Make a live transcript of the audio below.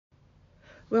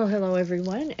Well, hello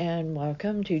everyone, and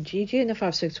welcome to Gigi and the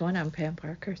 561. I'm Pam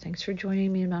Parker. Thanks for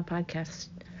joining me in my podcast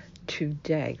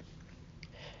today.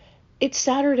 It's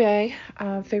Saturday,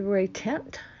 February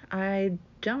 10th. I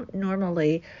don't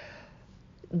normally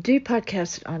do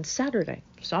podcasts on Saturday,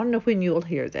 so I don't know when you'll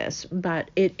hear this, but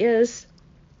it is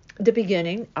the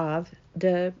beginning of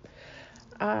the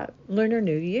Lunar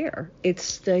New Year.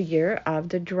 It's the year of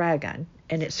the dragon,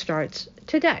 and it starts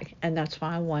today, and that's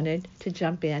why I wanted to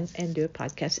jump in and do a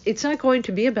podcast. It's not going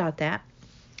to be about that.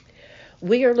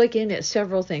 We are looking at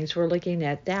several things. We're looking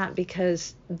at that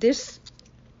because this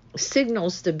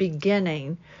signals the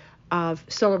beginning of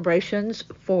celebrations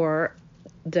for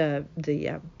the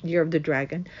year of the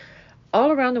dragon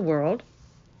all around the world.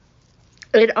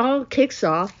 It all kicks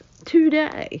off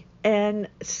today, and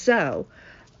so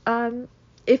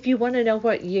if you want to know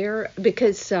what year,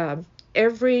 because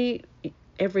every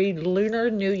Lunar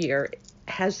New Year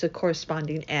has the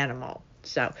corresponding animal.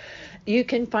 So you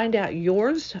can find out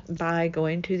yours by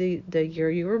going to the year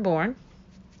you were born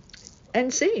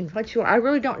and seeing what you are. I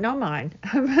really don't know mine.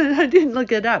 I didn't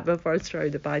look it up before I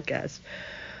started the podcast.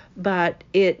 But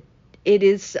it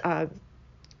is,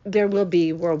 there will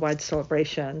be worldwide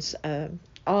celebrations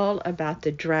all about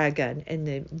the dragon,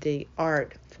 and the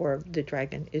art for the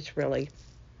dragon is really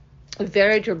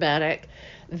very dramatic,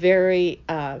 very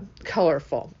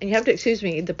colorful. And you have to excuse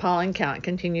me, the pollen count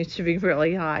continues to be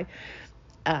really high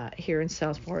here in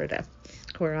South Florida,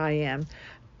 where I am.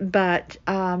 But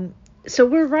so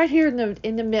we're right here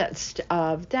in the midst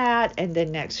of that. And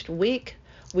then next week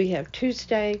we have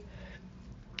Tuesday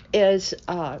is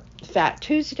Fat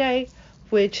Tuesday,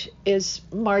 which is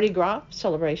Mardi Gras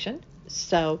celebration.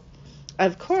 So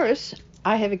of course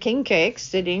I have a king cake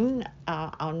sitting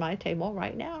on my table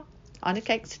right now on a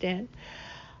cake stand.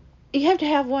 You have to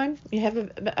have one. You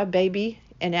have a baby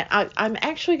in it. I'm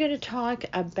actually going to talk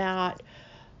about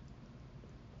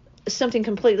something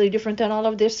completely different than all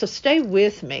of this, so stay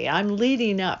with me. I'm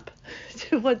leading up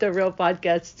to what the real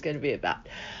podcast is going to be about.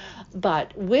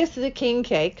 But with the king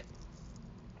cake,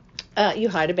 you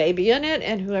hide a baby in it,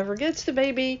 and whoever gets the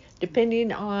baby,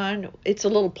 depending on, it's a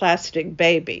little plastic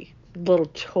baby, little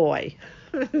toy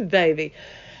baby.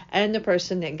 And the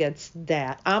person that gets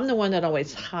that, I'm the one that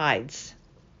always hides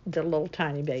the little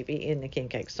tiny baby in the king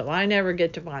cake, so I never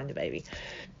get to find the baby.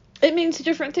 It means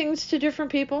different things to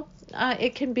different people.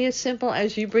 It can be as simple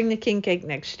as you bring the king cake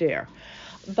next year.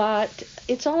 But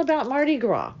it's all about Mardi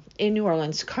Gras in New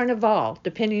Orleans, Carnival,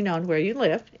 depending on where you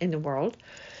live in the world.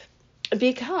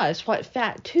 Because what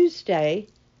Fat Tuesday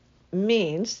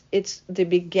means, it's the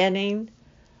beginning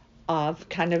of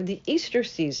kind of the Easter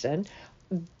season,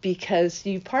 because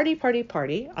you party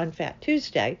on Fat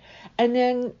Tuesday, and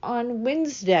then on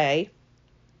Wednesday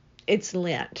it's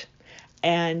Lent,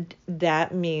 and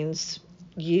that means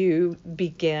you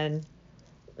begin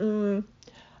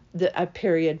a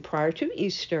period prior to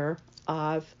Easter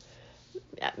of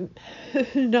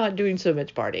not doing so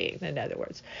much partying, in other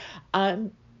words.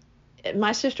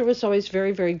 My sister was always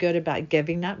very, very good about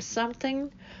giving up something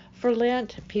for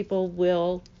Lent. People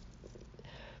will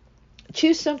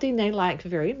choose something they like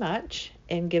very much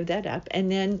and give that up,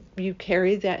 and then you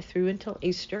carry that through until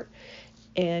Easter,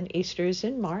 and Easter is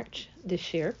in March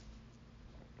this year.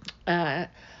 And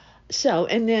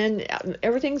then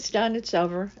everything's done, it's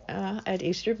over at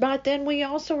Easter. But then we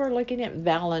also are looking at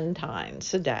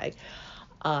Valentine's Day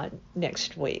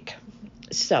next week.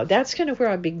 So that's kind of where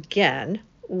I begin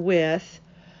with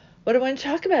what I want to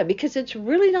talk about, because it's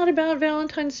really not about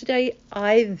Valentine's Day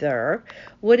either.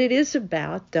 What it is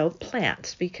about, though,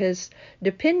 plants, because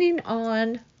depending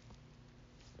on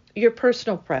your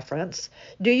personal preference,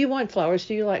 do you want flowers?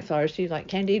 Do you like flowers? Do you like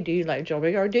candy? Do you like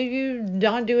jewelry? Or do you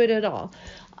not do it at all?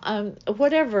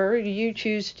 Whatever you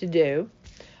choose to do,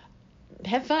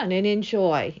 have fun and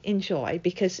enjoy,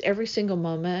 because every single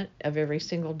moment of every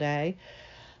single day,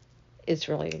 it's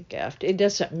really a gift. It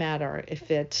doesn't matter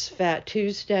if it's Fat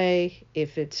Tuesday,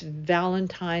 if it's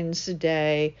Valentine's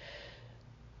Day,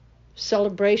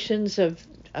 celebrations of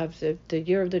the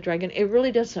Year of the Dragon. It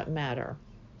really doesn't matter,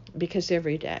 because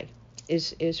every day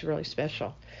is really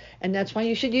special. And that's why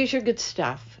you should use your good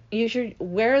stuff.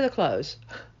 Wear the clothes.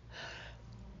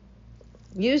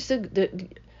 Use the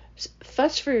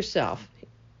fuss for yourself.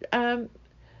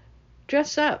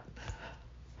 Dress up,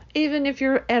 even if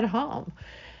you're at home,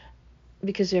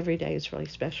 because every day is really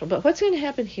special. But what's going to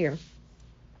happen here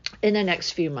in the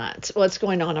next few months? What's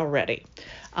going on already?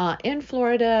 In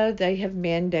Florida, they have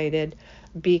mandated,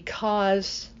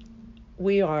 because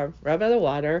we are right by the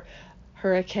water,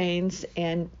 hurricanes,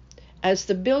 and as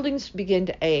the buildings begin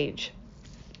to age,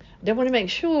 they want to make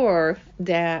sure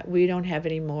that we don't have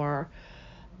any more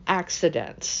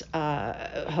accidents,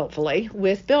 hopefully,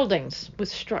 with buildings, with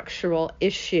structural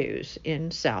issues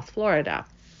in South Florida.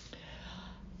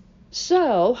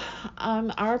 So,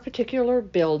 our particular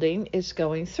building is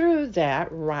going through that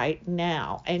right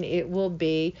now, and it will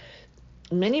be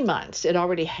many months. It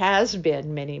already has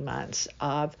been many months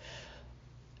of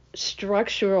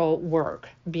structural work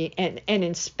and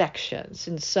inspections,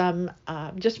 and some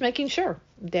just making sure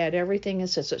that everything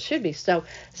is as it should be. So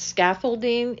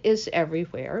scaffolding is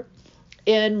everywhere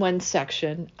in one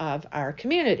section of our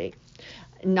community.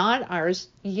 Not ours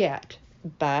yet,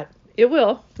 but it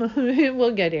will. It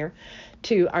will get here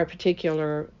to our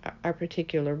particular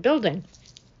building.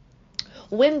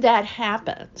 When that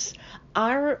happens,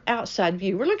 our outside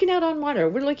view, we're looking out on water.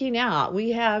 We're looking out.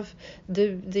 We have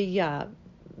the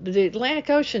Atlantic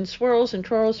Ocean swirls and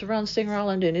twirls around Singer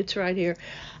Island, and it's right here.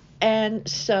 And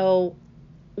so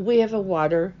we have a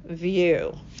water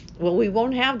view. Well, we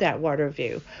won't have that water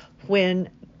view when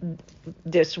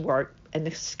this work and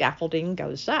the scaffolding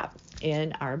goes up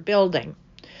in our building.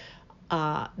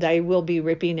 They will be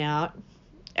ripping out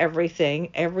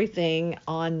everything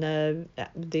on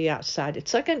the outside.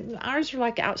 It's like ours are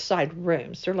like outside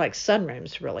rooms. They're like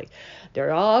sunrooms, really.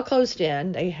 They're all closed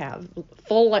in. They have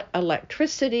full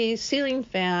electricity, ceiling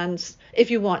fans. If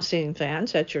you want ceiling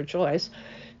fans, that's your choice.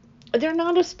 They're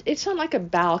not it's not like a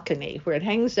balcony where it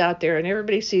hangs out there and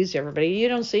everybody sees everybody. You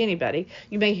don't see anybody.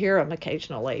 You may hear them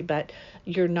occasionally, but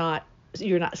you're not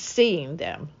seeing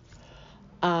them.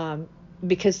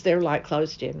 Because they're like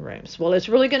closed in rooms. Well, it's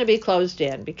really going to be closed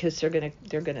in because they're going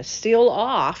to seal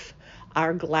off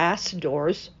our glass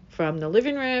doors from the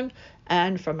living room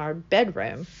and from our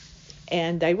bedroom,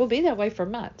 and they will be that way for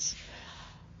months.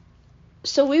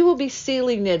 So we will be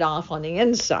sealing it off on the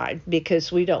inside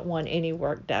because we don't want any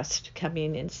work dust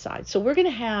coming inside. So we're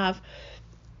going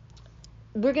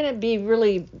to be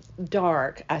really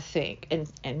dark, I think,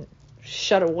 and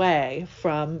shut away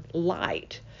from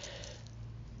light,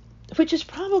 which is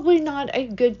probably not a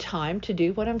good time to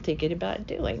do what I'm thinking about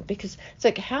doing, because it's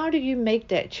like, how do you make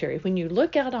that cherry when you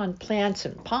look out on plants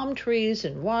and palm trees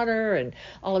and water and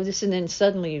all of this, and then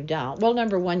suddenly you don't? Well,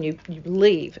 number one, you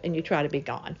leave and you try to be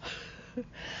gone.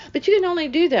 But you can only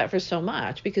do that for so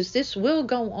much because this will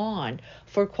go on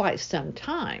for quite some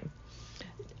time.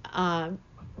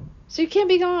 So you can't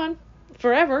be gone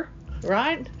forever,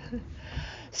 right?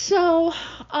 So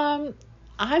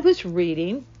I was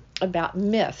reading about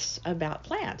myths about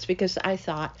plants because I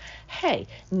thought, hey,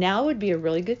 now would be a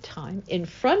really good time in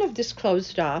front of this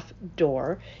closed off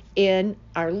door in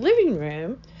our living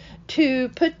room to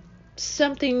put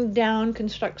something down,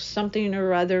 construct something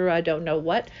or other, I don't know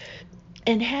what,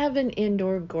 and have an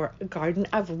indoor garden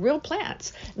of real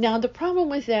plants. Now, the problem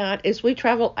with that is we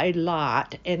travel a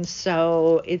lot, and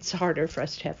so it's harder for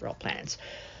us to have real plants.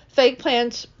 Fake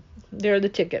plants, they're the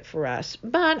ticket for us.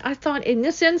 But I thought in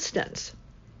this instance,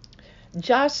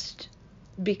 just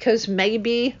because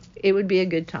maybe it would be a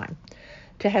good time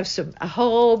to have a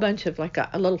whole bunch of like a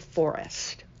little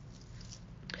forest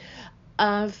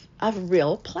of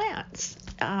real plants.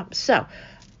 So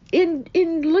in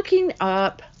looking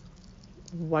up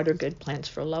what are good plants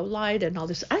for low light and all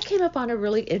this, I came up on a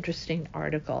really interesting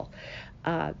article.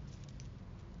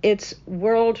 It's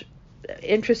World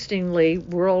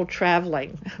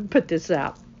Traveling put this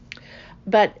out.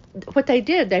 But what they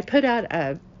did, they put out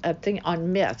a thing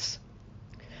on myths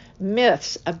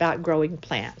about growing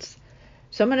plants.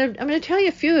 So I'm gonna tell you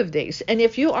a few of these. And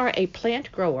if you are a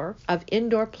plant grower of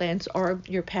indoor plants or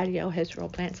your patio has real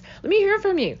plants, let me hear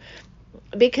from you.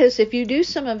 Because if you do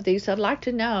some of these, I'd like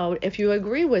to know if you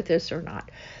agree with this or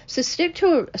not. So stick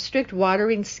to a strict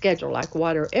watering schedule, like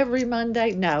water every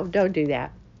Monday. No, don't do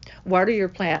that. Water your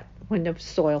plant when the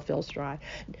soil feels dry.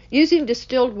 Using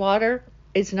distilled water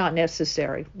is not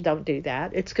necessary. Don't do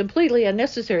that. It's completely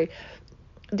unnecessary.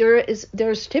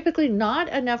 There's typically not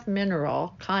enough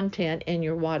mineral content in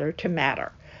your water to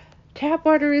matter. Tap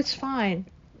water is fine.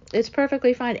 It's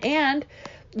perfectly fine. And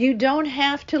you don't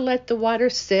have to let the water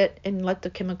sit and let the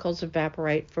chemicals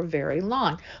evaporate for very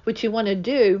long. What you want to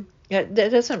do, that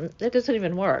doesn't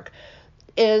even work,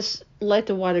 is let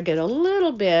the water get a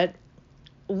little bit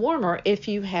warmer if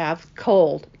you have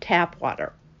cold tap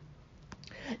water.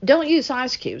 Don't use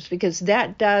ice cubes because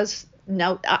that does,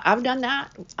 no, I've done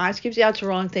that. Ice cubes, yeah, it's the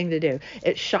wrong thing to do.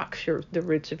 It shocks the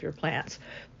roots of your plants.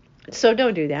 So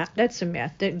don't do that. That's a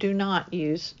myth. Do not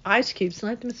use ice cubes.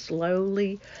 Let them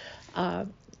slowly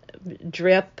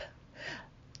drip.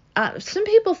 Some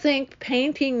people think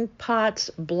painting pots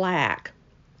black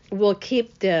will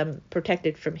keep them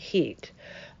protected from heat.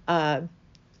 It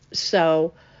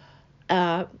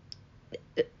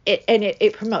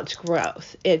promotes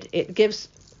growth. It gives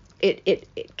it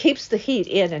keeps the heat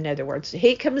in other words. The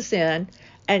heat comes in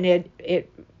and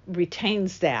it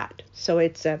retains that. So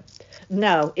it's a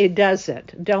no, it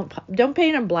doesn't. Don't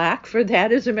paint them black for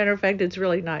that. As a matter of fact, it's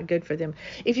really not good for them.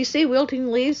 If you see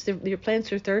wilting leaves, your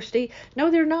plants are thirsty. No,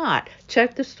 they're not.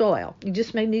 Check the soil. You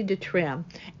just may need to trim.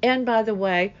 And by the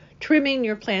way, trimming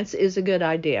your plants is a good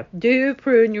idea. Do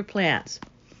prune your plants.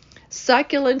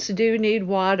 Succulents do need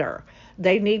water.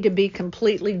 They need to be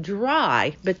completely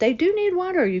dry, but they do need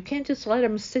water. You can't just let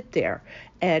them sit there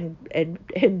and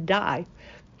die.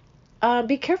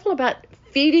 Be careful about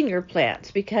feeding your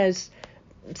plants because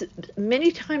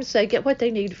many times they get what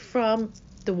they need from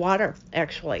the water,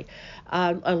 actually.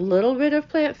 A little bit of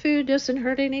plant food doesn't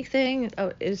hurt anything,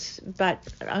 but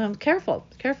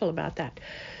careful about that.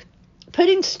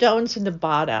 Putting stones in the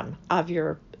bottom of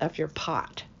your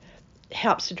pot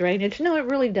helps drainage. No, it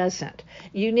really doesn't.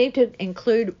 You need to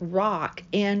include rock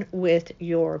in with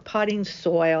your potting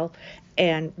soil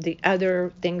and the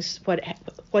other things,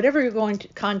 whatever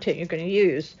content you're going to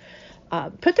use.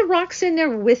 Put the rocks in there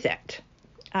with it.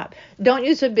 Don't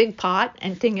use a big pot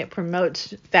and think it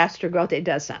promotes faster growth. It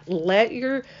doesn't. Let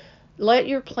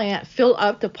your plant fill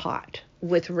up the pot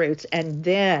with roots and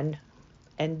then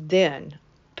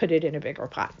put it in a bigger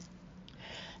pot.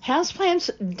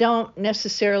 Houseplants don't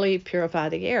necessarily purify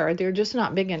the air. They're just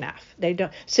not big enough. They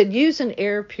don't. So use an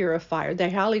air purifier.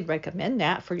 They highly recommend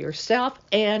that for yourself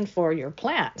and for your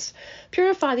plants.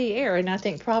 Purify the air, and I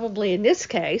think probably in this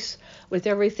case, with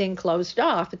everything closed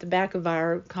off at the back of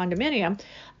our condominium,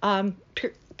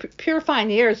 purifying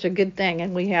the air is a good thing,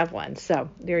 and we have one. So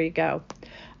there you go.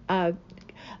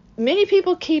 Many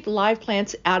people keep live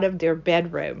plants out of their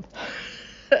bedroom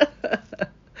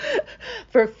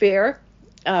for fear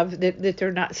that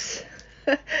they're not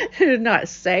they're not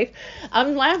safe.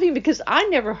 I'm laughing because I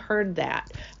never heard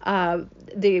that.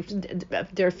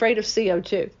 They're afraid of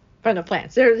CO2 from the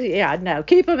plants. No,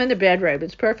 keep them in the bedroom.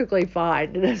 It's perfectly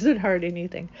fine. It doesn't hurt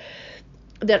anything.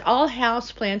 That all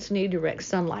house plants need direct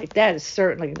sunlight. That is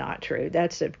certainly not true.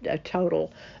 That's a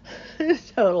total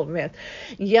myth.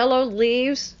 Yellow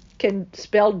leaves can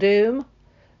spell doom.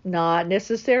 Not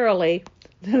necessarily.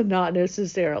 Not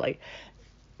necessarily.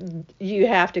 You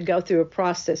have to go through a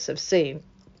process of seeing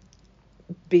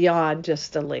beyond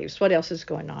just the leaves. What else is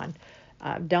going on?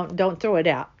 Don't throw it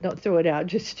out. Don't throw it out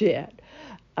just yet.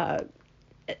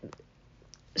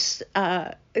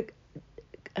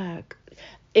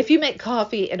 If you make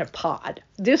coffee in a pod,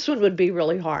 this one would be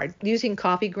really hard. Using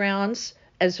coffee grounds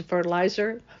as a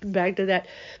fertilizer, back to that,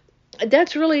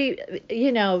 that's really,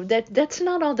 that's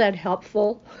not all that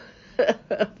helpful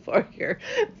for your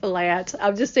plants.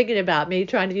 I'm just thinking about me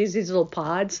trying to use these little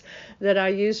pods that I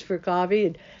use for coffee,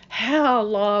 and how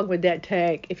long would that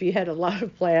take if you had a lot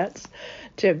of plants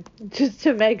to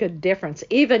make a difference,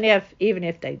 even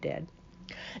if they did.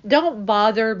 Don't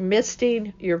bother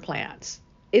misting your plants.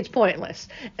 It's pointless.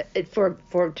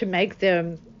 To make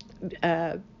them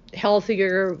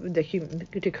healthier,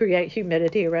 to create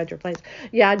humidity around your plants.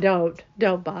 Yeah, don't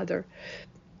bother.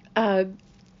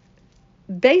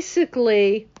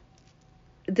 Basically,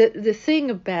 the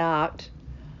thing about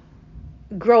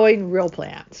growing real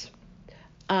plants,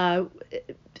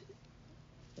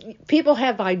 people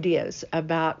have ideas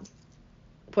about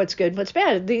what's good and what's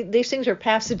bad. These things are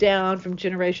passed down from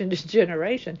generation to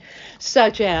generation,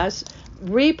 such as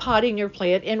repotting your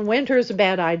plant in winter is a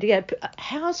bad idea.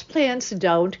 House plants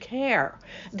don't care.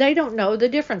 They don't know the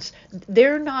difference.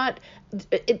 They're not.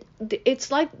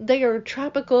 It's like they are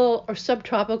tropical or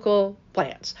subtropical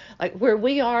plants. Like where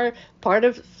we are, part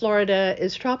of Florida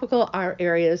is tropical, our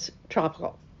area is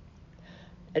tropical.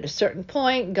 At a certain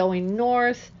point, going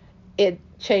north, it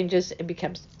changes and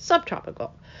becomes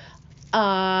subtropical.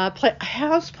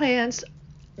 House plants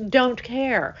don't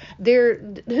care.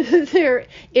 They're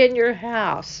in your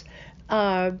house.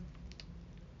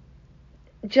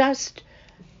 Just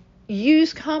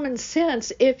use common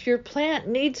sense. If your plant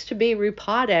needs to be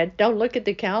repotted, don't look at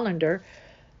the calendar.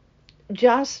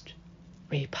 Just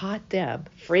repot them.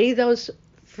 Free those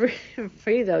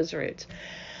roots.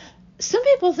 Some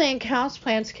people think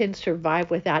houseplants can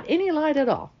survive without any light at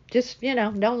all. Just,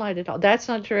 no light at all. That's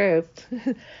not true.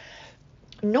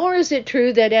 Nor is it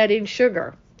true that adding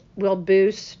sugar will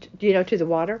boost, to the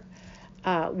water,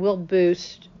 will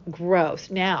boost growth.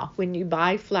 Now, when you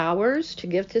buy flowers to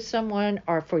give to someone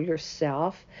or for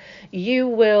yourself, they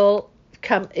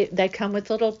come with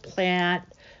little plant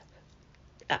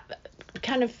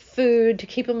kind of food to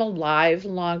keep them alive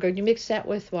longer. You mix that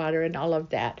with water and all of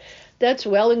that. That's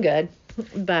well and good,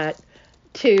 but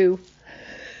to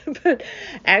put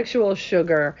actual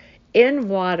sugar in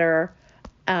water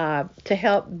to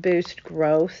help boost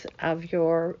growth of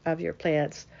your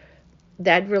plants,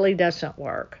 that really doesn't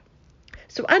work.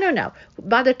 So I don't know.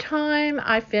 By the time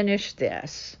I finish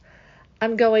this,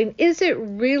 I'm going, is it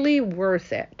really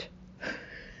worth it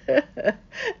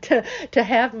to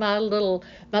have my little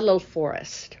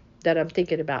forest that I'm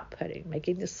thinking about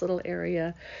making this little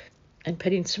area and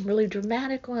putting some really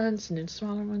dramatic ones and then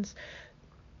smaller ones?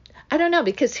 I don't know,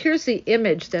 because here's the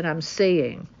image that I'm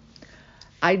seeing.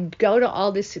 I go to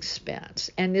all this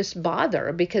expense and this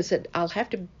bother because I'll have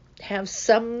to have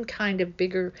some kind of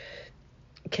bigger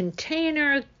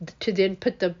container to then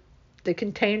put the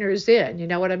containers in. You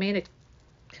know what I mean?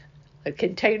 A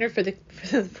container for the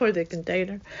for the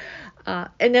container.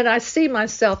 And then I see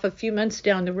myself a few months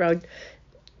down the road,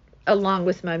 along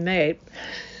with my mate,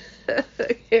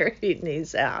 carrying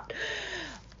these out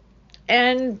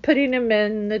and putting them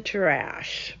in the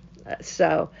trash.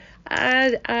 So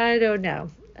I don't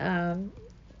know. I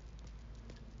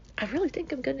really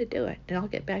think I'm going to do it, and I'll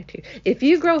get back to you. If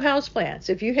you grow houseplants,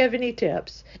 if you have any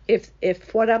tips, if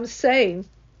what I'm saying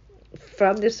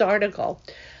from this article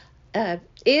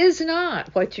is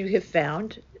not what you have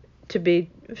found to be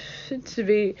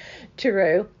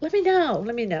true, let me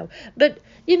know. But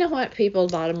you know what, people,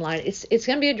 bottom line, it's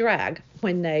going to be a drag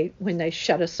when they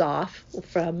shut us off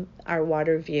from our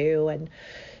water view and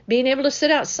being able to sit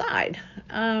outside.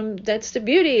 That's the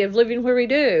beauty of living where we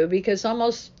do, because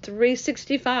almost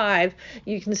 365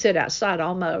 you can sit outside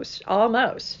almost.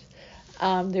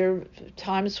 There are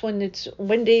times when it's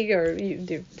windy or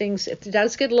things. It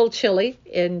does get a little chilly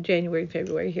in January and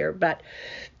February here, but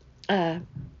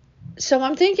so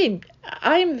I'm thinking,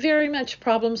 I'm very much a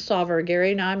problem solver.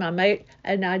 Gary and I, my mate,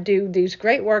 and I do these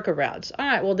great workarounds. All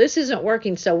right, well, this isn't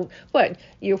working. So what?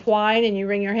 You whine and you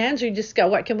wring your hands, or you just go,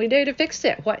 what can we do to fix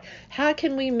it? How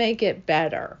can we make it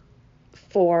better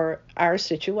for our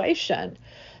situation?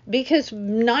 Because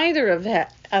neither of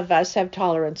us have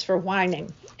tolerance for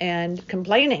whining and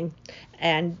complaining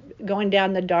and going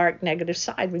down the dark negative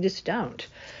side. We just don't.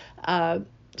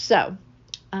 So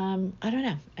I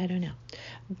don't know.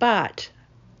 But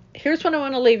here's what I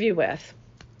want to leave you with,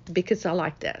 because I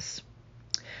like this.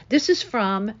 This is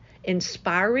from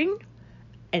Inspiring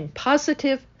and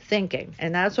Positive Thinking,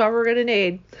 and that's what we're going to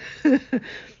need.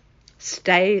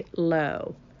 Stay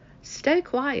low. Stay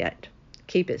quiet.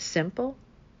 Keep it simple.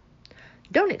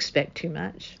 Don't expect too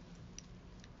much.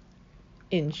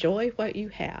 Enjoy what you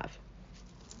have.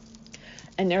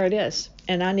 And there it is.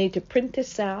 And I need to print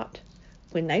this out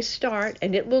when they start,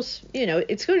 and it will,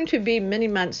 it's going to be many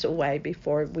months away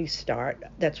before we start.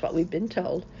 That's what we've been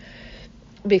told.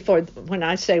 When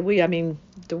I say we, I mean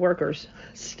the workers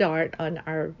start on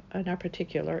our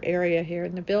particular area here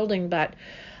in the building. But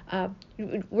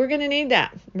we're going to need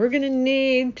that. We're going to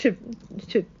need to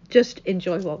just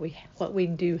enjoy what we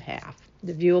do have.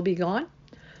 The view will be gone.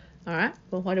 All right.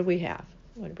 Well, what do we have?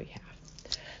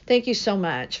 Thank you so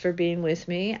much for being with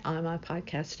me on my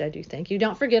podcast. I do thank you.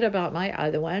 Don't forget about my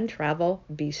other one, Travel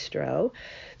Bistro.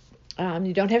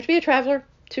 You don't have to be a traveler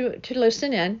to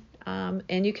listen in.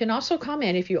 And you can also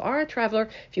comment if you are a traveler,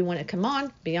 if you want to come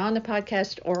on, be on the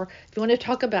podcast, or if you want to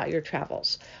talk about your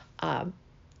travels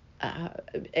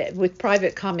with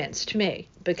private comments to me,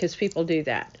 because people do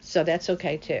that. So that's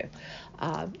okay too.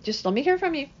 Just let me hear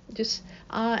from you.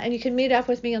 And you can meet up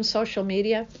with me on social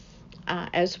media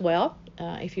as well.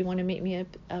 If you want to meet me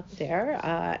up there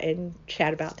and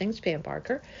chat about things, Pam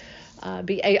Barker,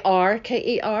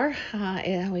 Barker.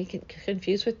 And we get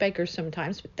confused with Baker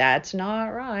sometimes, but that's not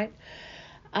right.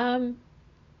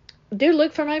 Do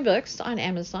look for my books on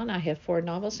Amazon. I have 4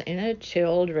 novels and a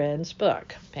children's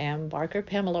book.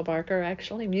 Pamela Barker,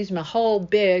 actually. I'm using my whole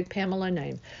big Pamela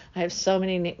name. I have so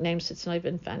many nicknames, it's not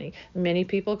even funny. Many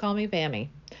people call me Pammy.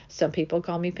 Some people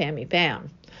call me Pammy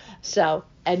Pam. So,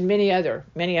 and many other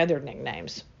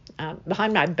nicknames.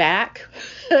 Behind my back,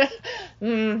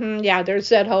 yeah, there's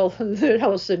that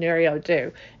whole scenario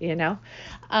too,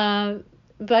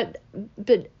 But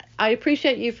I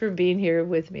appreciate you for being here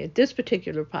with me at this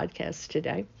particular podcast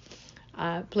today.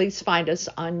 Please find us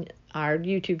on our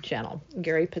YouTube channel.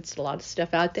 Gary puts a lot of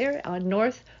stuff out there on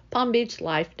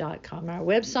northpalmbeachlife.com, our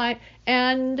website,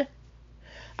 and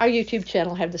our YouTube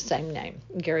channel have the same name.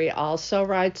 Gary also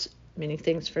writes many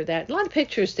things for that. A lot of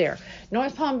pictures there.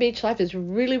 North Palm Beach Life is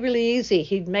really, really easy.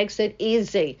 He makes it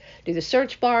easy. Do the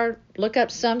search bar, look up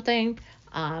something.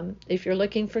 If you're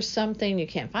looking for something, you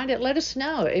can't find it, let us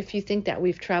know. If you think that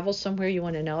we've traveled somewhere you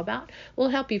want to know about, we'll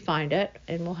help you find it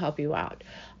and we'll help you out.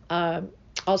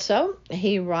 Also,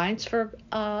 he writes for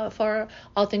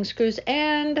All Things Cruise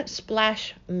and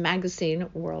Splash Magazine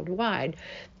Worldwide.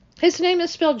 His name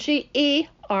is spelled Gerry.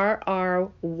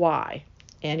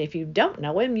 And if you don't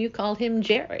know him, you call him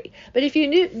Jerry. But if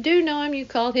you do know him, you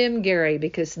call him Gary,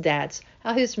 because that's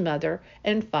how his mother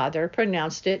and father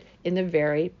pronounced it in the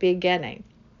very beginning.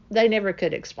 They never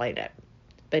could explain it,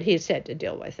 but he's had to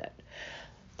deal with it.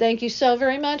 Thank you so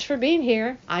very much for being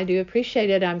here. I do appreciate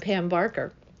it. I'm Pam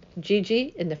Barker.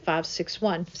 Gigi in the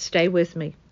 561. Stay with me.